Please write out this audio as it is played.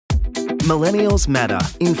Millennials matter.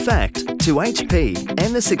 In fact, to HP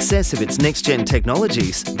and the success of its next-gen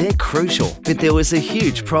technologies, they're crucial. But there was a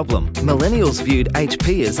huge problem. Millennials viewed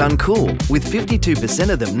HP as uncool, with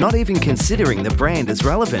 52% of them not even considering the brand as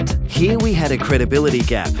relevant. Here we had a credibility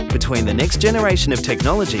gap between the next generation of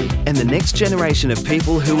technology and the next generation of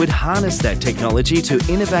people who would harness that technology to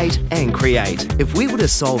innovate and create. If we were to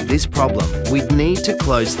solve this problem, we'd need to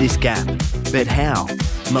close this gap. But how?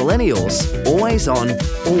 Millennials, always on,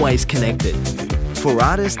 always connected. For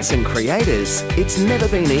artists and creators, it's never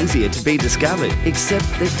been easier to be discovered, except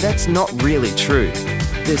that that's not really true.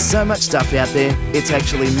 There's so much stuff out there, it's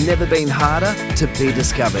actually never been harder to be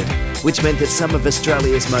discovered, which meant that some of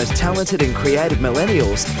Australia's most talented and creative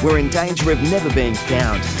millennials were in danger of never being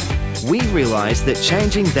found. We realised that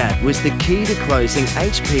changing that was the key to closing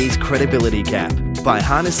HP's credibility gap. By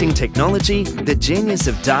harnessing technology, the genius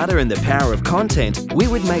of data and the power of content, we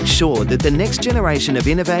would make sure that the next generation of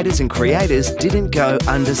innovators and creators didn't go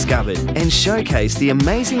undiscovered and showcase the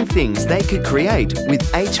amazing things they could create with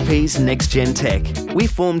HP's next-gen tech. We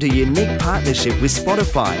formed a unique partnership with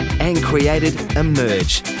Spotify and created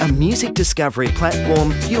Emerge, a music discovery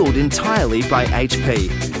platform fueled entirely by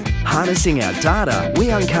HP. Harnessing our data,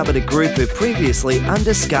 we uncovered a group of previously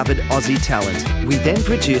undiscovered Aussie talent. We then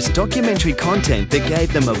produced documentary content that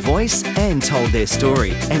gave them a voice and told their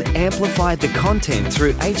story, and amplified the content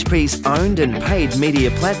through HP's owned and paid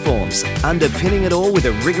media platforms, underpinning it all with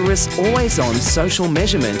a rigorous, always-on social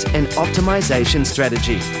measurement and optimization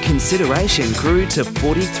strategy. Consideration grew to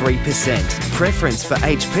 43%. Preference for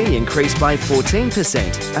HP increased by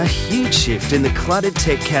 14%, a huge shift in the cluttered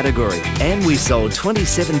tech category, and we sold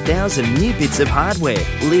 27,000 new bits of hardware,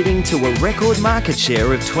 leading to a record market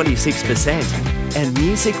share of 26%. And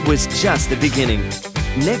music was just the beginning.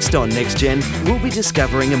 Next on NextGen, we'll be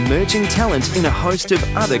discovering emerging talent in a host of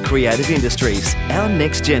other creative industries. Our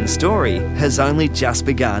NextGen story has only just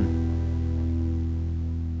begun.